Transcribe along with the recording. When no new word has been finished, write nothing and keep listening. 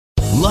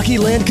Lucky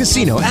Land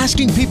Casino,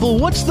 asking people,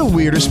 what's the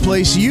weirdest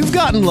place you've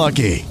gotten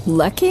lucky?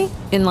 Lucky?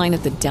 In line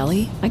at the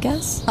deli, I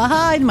guess?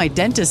 Aha, in my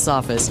dentist's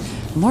office.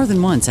 More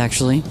than once,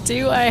 actually.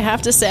 Do I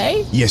have to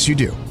say? Yes, you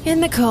do. In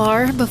the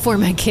car before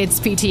my kids'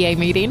 PTA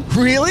meeting.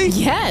 Really?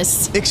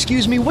 Yes.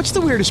 Excuse me, what's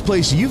the weirdest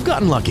place you've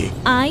gotten lucky?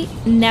 I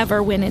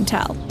never win and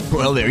tell.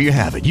 Well, there you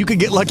have it. You can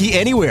get lucky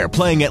anywhere,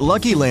 playing at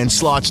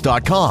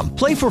LuckyLandSlots.com.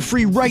 Play for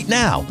free right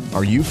now.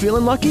 Are you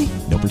feeling lucky?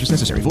 No purchase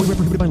necessary. Void where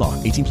prohibited by law.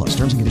 18 plus.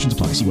 Terms and conditions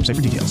apply. See website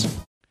for details.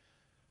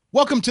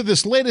 Welcome to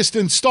this latest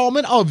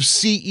installment of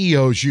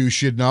CEOs You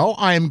Should Know.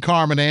 I am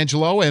Carmen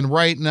Angelo, and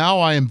right now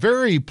I am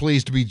very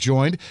pleased to be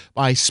joined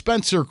by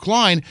Spencer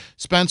Klein.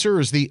 Spencer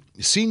is the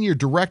Senior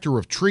Director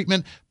of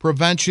Treatment,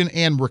 Prevention,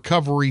 and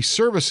Recovery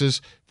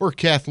Services for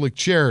Catholic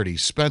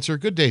Charities. Spencer,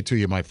 good day to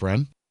you, my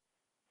friend.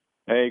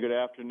 Hey, good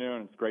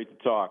afternoon. It's great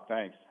to talk.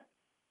 Thanks.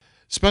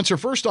 Spencer,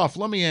 first off,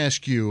 let me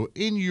ask you,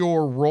 in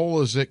your role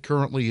as it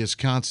currently is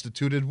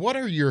constituted, what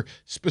are your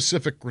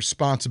specific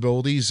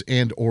responsibilities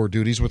and or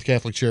duties with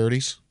Catholic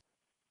Charities?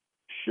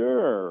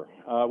 Sure.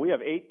 We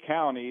have 8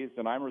 counties,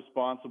 and I'm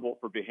responsible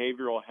for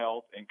behavioral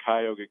health in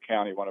Cuyahoga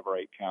County, one of our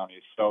 8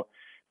 counties. So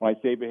when I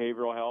say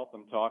behavioral health,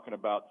 I'm talking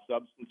about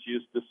substance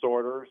use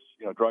disorders,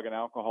 drug and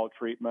alcohol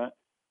treatment,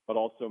 but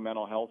also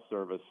mental health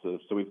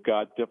services. So we've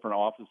got different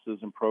offices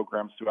and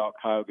programs throughout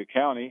Cuyahoga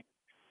County.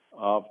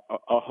 A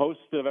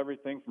host of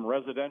everything from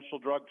residential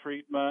drug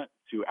treatment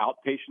to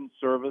outpatient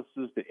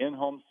services to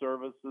in-home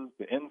services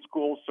to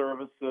in-school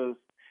services,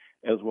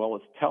 as well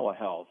as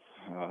telehealth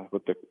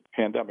with the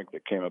pandemic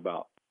that came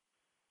about.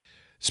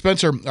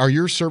 Spencer, are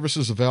your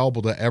services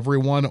available to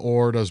everyone,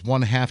 or does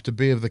one have to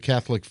be of the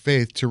Catholic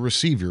faith to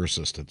receive your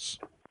assistance?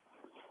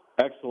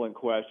 Excellent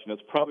question.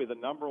 It's probably the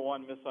number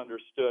one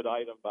misunderstood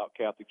item about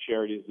Catholic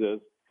Charities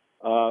is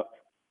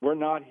we're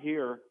not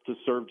here to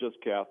serve just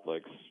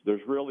Catholics.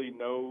 There's really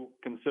no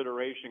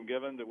consideration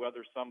given to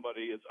whether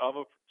somebody is of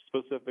a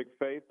specific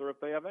faith or if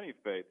they have any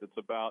faith. It's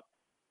about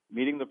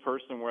meeting the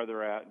person where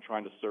they're at and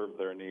trying to serve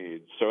their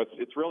needs. So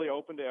it's really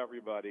open to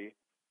everybody,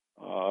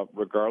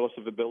 regardless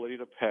of ability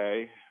to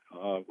pay.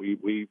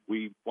 We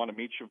want to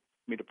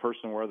meet a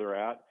person where they're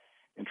at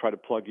and try to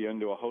plug you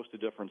into a host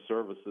of different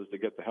services to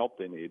get the help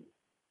they need.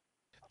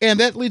 And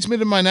that leads me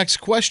to my next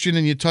question,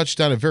 and you touched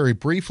on it very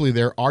briefly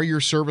there. Are your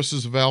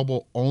services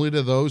available only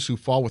to those who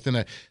fall within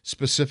a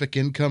specific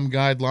income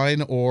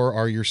guideline, or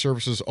are your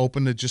services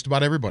open to just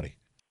about everybody?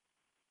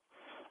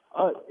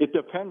 It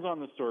depends on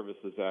the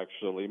services,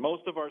 actually.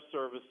 Most of our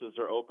services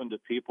are open to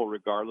people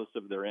regardless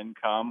of their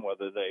income,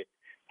 whether they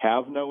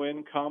have no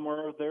income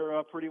or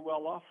they're pretty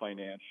well off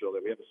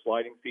financially. We have a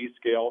sliding fee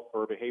scale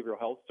for behavioral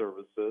health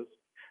services.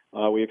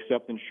 We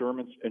accept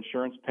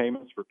insurance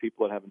payments for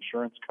people that have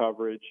insurance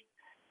coverage.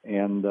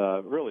 And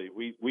really,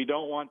 we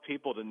don't want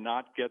people to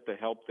not get the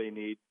help they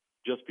need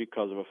just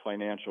because of a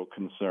financial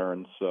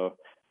concern. So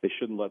they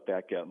shouldn't let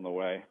that get in the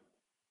way.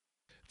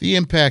 The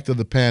impact of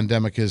the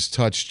pandemic has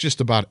touched just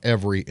about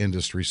every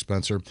industry,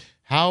 Spencer.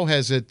 How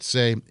has it,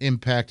 say,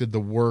 impacted the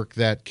work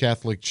that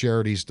Catholic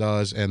Charities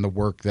does and the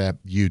work that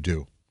you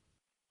do?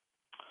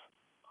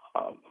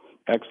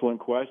 Excellent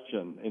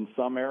question. In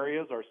some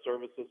areas, our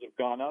services have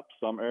gone up.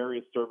 Some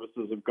areas,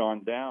 services have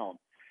gone down.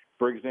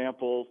 For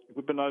example,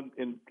 we've been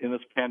in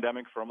this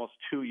pandemic for almost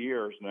 2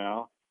 years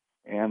now,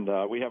 and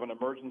we have an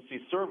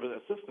emergency service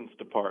assistance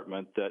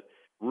department that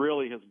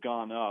really has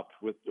gone up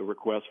with the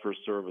request for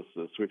services.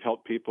 So we've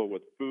helped people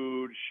with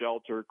food,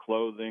 shelter,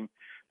 clothing,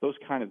 those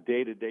kind of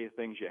day-to-day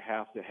things you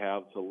have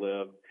to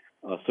live.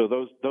 So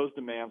those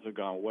demands have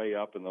gone way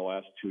up in the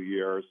last 2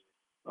 years.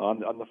 On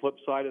the flip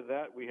side of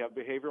that, we have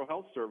behavioral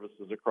health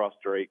services across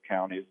our 8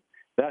 counties.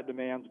 That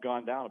demand's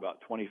gone down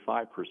about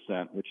 25%,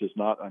 which is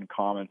not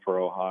uncommon for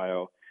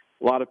Ohio.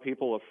 A lot of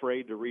people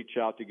afraid to reach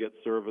out to get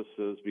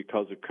services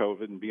because of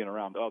COVID and being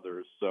around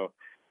others. So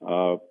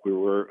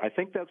I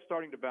think that's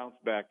starting to bounce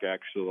back,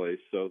 actually,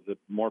 so that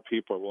more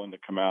people are willing to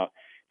come out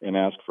and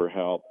ask for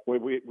help.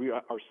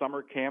 Our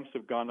summer camps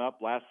have gone up.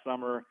 Last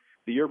summer,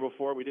 the year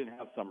before, we didn't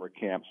have summer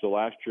camps. So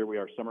last year,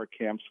 our summer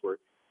camps were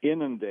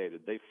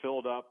inundated. They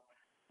filled up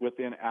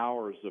within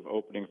hours of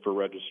opening for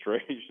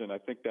registration. I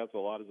think that's a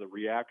lot as a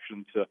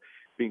reaction to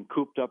being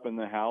cooped up in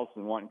the house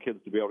and wanting kids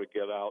to be able to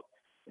get out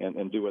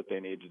and do what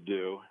they need to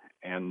do.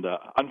 And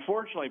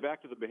unfortunately,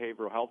 back to the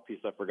behavioral health piece,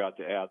 I forgot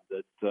to add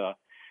that,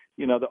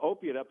 the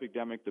opiate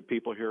epidemic that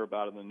people hear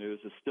about in the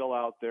news is still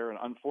out there and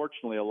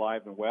unfortunately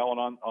alive and well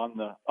and on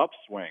the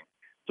upswing.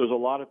 So there's a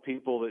lot of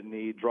people that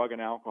need drug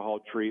and alcohol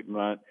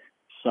treatment.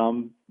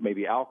 Some may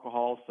be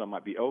alcohol, some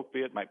might be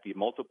opiate, might be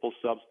multiple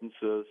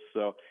substances.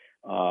 So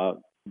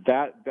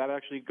that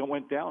actually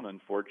went down,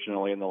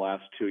 unfortunately, in the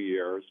last 2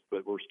 years,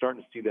 but we're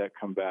starting to see that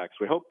come back.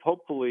 So we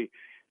hopefully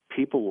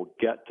people will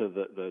get to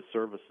the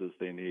services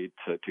they need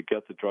to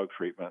get the drug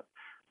treatment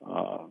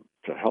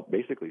to help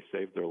basically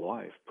save their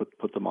life,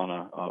 put them on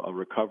a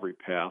recovery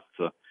path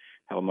to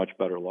have a much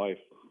better life.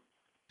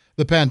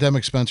 The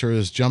pandemic, Spencer,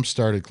 has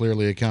jump-started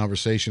clearly a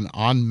conversation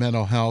on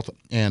mental health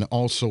and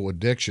also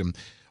addiction.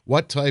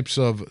 What types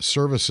of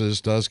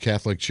services does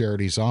Catholic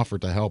Charities offer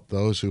to help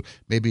those who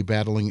may be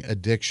battling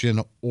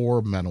addiction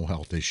or mental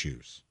health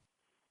issues?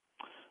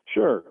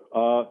 Sure.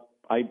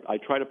 I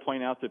try to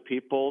point out to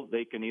people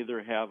they can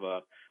either have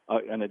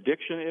an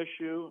addiction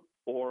issue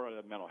or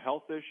a mental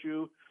health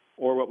issue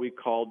or what we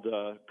called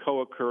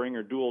co-occurring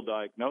or dual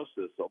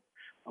diagnosis. So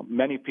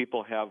many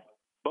people have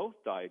both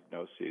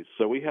diagnoses.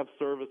 So we have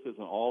services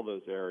in all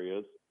those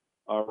areas.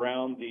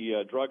 Around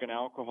the drug and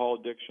alcohol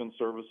addiction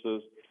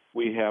services,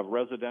 we have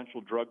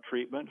residential drug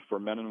treatment for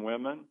men and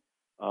women.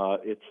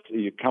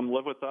 You come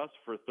live with us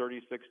for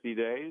 30, 60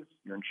 days.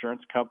 Your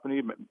insurance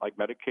company, like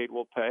Medicaid,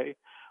 will pay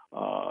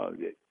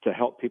to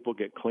help people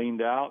get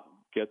cleaned out,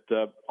 get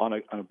on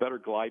a better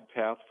glide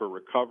path for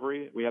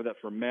recovery. We have that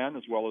for men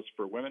as well as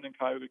for women in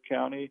Cuyahoga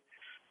County.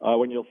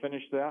 When you'll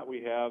finish that,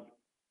 we have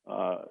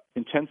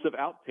intensive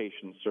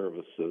outpatient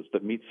services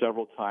that meet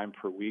several times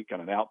per week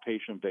on an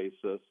outpatient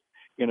basis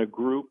in a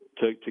group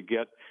to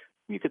get,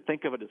 you could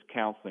think of it as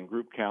counseling,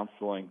 group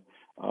counseling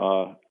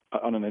on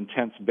an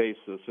intense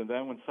basis. And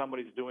then when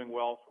somebody's doing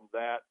well from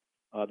that,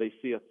 they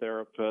see a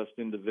therapist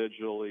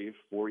individually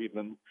for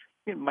even,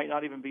 it might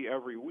not even be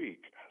every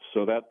week.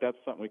 So that's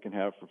something we can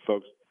have for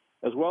folks,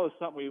 as well as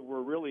something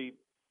we're really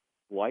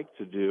like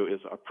to do is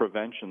our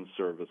prevention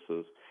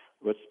services.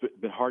 It's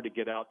been hard to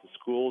get out to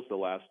schools the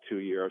last 2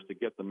 years to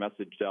get the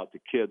message out to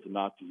kids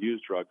not to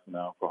use drugs and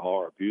alcohol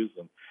or abuse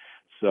them.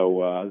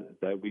 So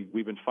that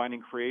we've been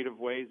finding creative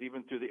ways,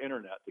 even through the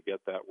internet, to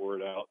get that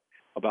word out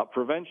about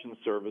prevention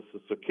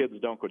services so kids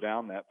don't go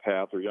down that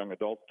path or young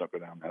adults don't go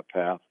down that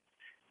path.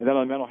 And then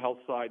on the mental health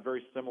side,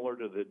 very similar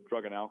to the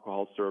drug and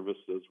alcohol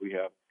services, we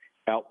have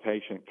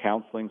outpatient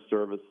counseling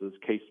services,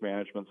 case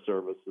management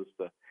services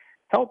to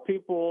help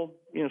people,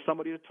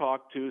 somebody to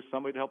talk to,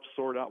 somebody to help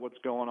sort out what's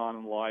going on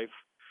in life,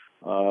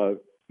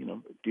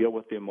 deal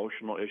with the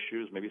emotional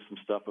issues, maybe some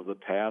stuff of the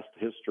past,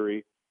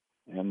 history.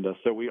 And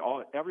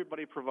so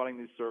everybody providing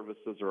these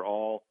services are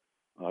all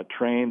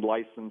trained,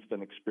 licensed,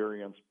 and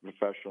experienced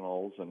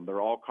professionals, and they're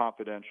all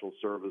confidential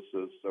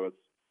services. So it's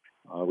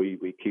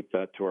we keep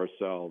that to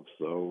ourselves.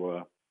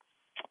 So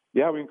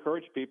we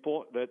encourage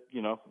people that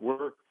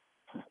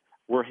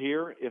we're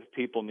here if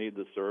people need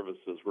the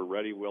services. We're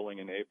ready, willing,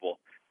 and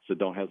able. So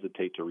don't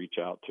hesitate to reach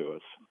out to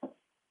us.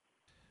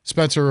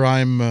 Spencer,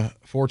 I'm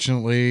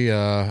fortunately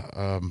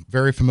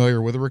very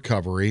familiar with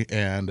recovery,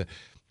 and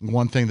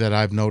one thing that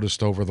I've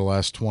noticed over the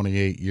last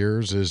 28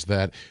 years is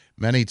that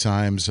many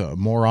times,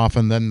 more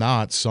often than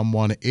not,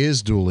 someone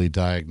is dually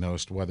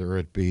diagnosed, whether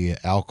it be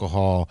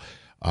alcohol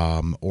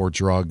or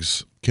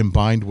drugs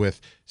combined with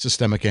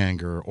systemic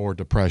anger or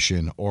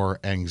depression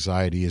or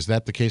anxiety. Is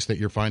that the case that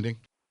you're finding?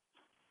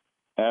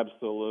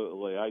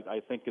 Absolutely.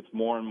 I think it's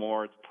more and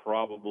more. It's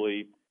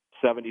probably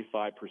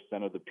 75%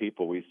 of the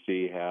people we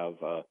see have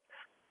a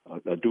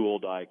dual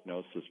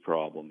diagnosis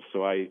problem.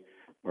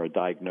 Or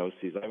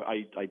diagnoses.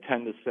 I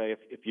tend to say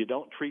if you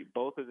don't treat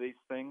both of these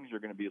things,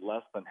 you're going to be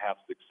less than half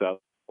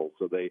successful.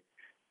 So they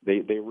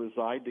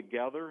reside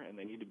together and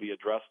they need to be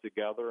addressed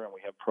together. And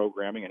we have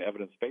programming and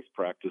evidence-based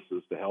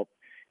practices to help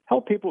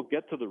people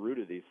get to the root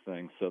of these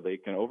things so they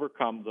can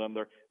overcome them.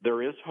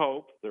 There is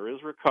hope. There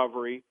is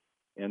recovery.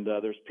 And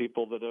there's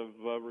people that have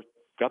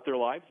got their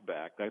lives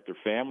back, got their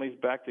families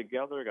back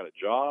together, got a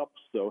job.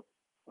 So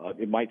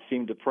it might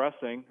seem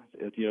depressing,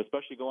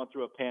 especially going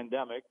through a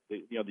pandemic.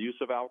 The use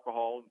of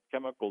alcohol and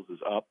chemicals is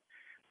up,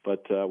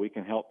 but we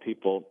can help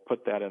people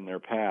put that in their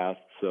path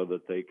so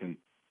that they can,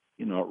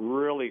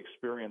 really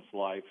experience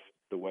life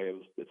the way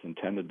it's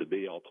intended to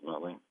be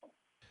ultimately.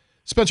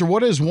 Spencer,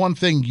 what is one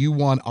thing you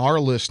want our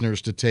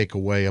listeners to take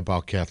away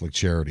about Catholic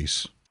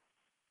Charities?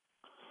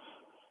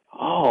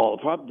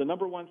 The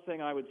number one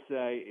thing I would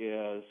say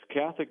is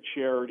Catholic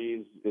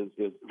Charities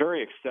is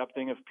very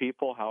accepting of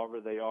people, however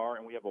they are,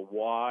 and we have a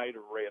wide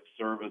array of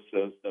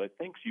services that I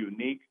think is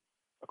unique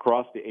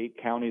across the 8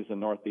 counties in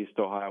Northeast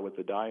Ohio with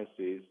the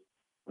diocese.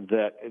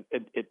 That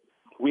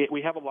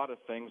we have a lot of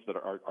things that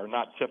are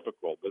not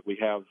typical, but we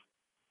have.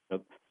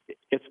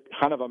 It's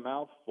kind of a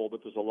mouthful,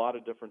 but there's a lot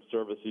of different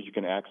services you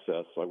can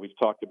access. So we've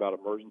talked about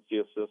emergency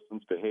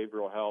assistance,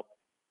 behavioral health.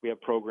 We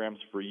have programs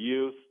for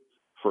youth,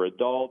 for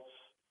adults.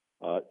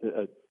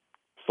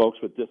 Folks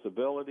with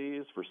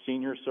disabilities, for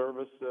senior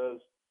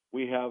services.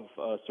 We have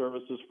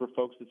services for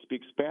folks that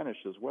speak Spanish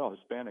as well,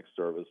 Hispanic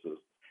services.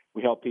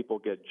 We help people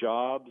get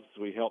jobs.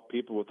 We help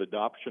people with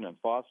adoption and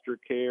foster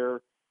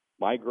care,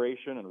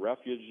 migration and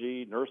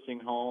refugee,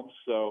 nursing homes.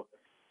 So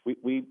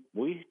we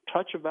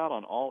touch about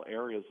on all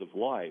areas of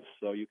life.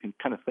 So you can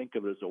kind of think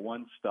of it as a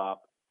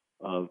one-stop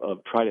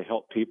of try to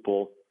help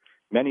people,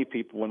 many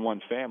people in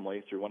one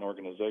family through one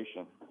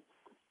organization.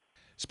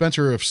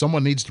 Spencer, if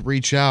someone needs to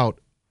reach out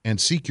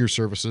and seek your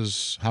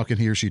services, how can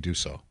he or she do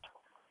so?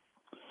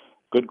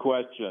 Good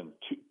question.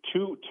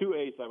 Two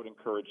ways I would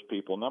encourage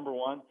people. Number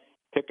one,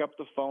 pick up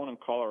the phone and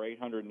call our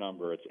 800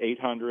 number. It's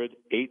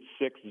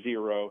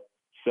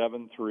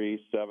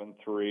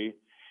 800-860-7373.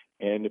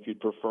 And if you'd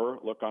prefer,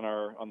 look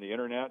on the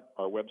internet.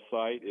 Our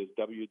website is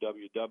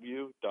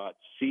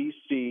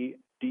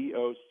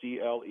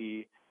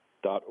www.ccdocle.org.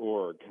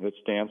 That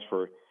stands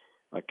for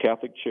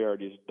Catholic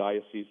Charities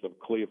Diocese of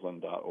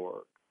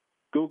Cleveland.org.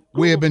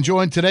 We have been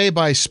joined today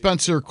by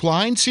Spencer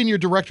Klein, Senior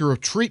Director of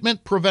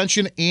Treatment,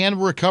 Prevention,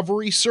 and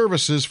Recovery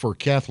Services for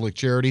Catholic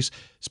Charities.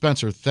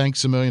 Spencer,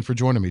 thanks a million for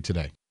joining me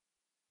today.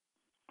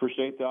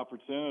 Appreciate the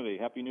opportunity.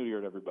 Happy New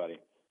Year to everybody.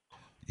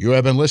 You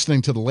have been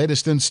listening to the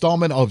latest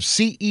installment of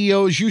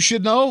CEOs You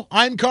Should Know.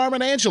 I'm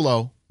Carmen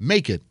Angelo.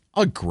 Make it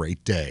a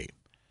great day.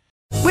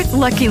 With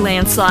Lucky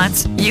Land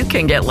Slots, you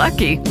can get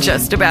lucky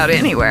just about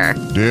anywhere.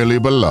 Dearly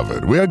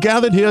beloved, we are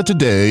gathered here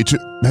today to...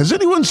 Has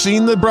anyone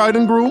seen the bride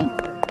and groom?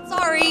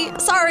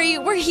 Sorry,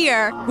 we're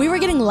here. We were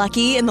getting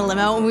lucky in the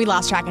limo and we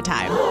lost track of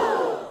time.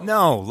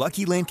 No,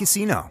 Lucky Land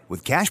Casino,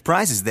 with cash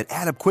prizes that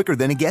add up quicker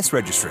than a guest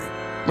registry.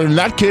 In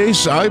that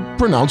case, I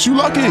pronounce you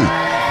lucky.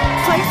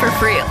 Play for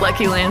free at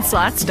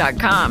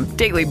LuckyLandSlots.com.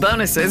 Daily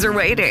bonuses are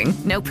waiting.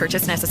 No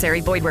purchase necessary.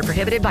 Void where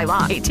prohibited by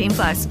law.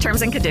 18+.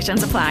 Terms and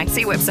conditions apply.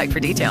 See website for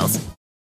details.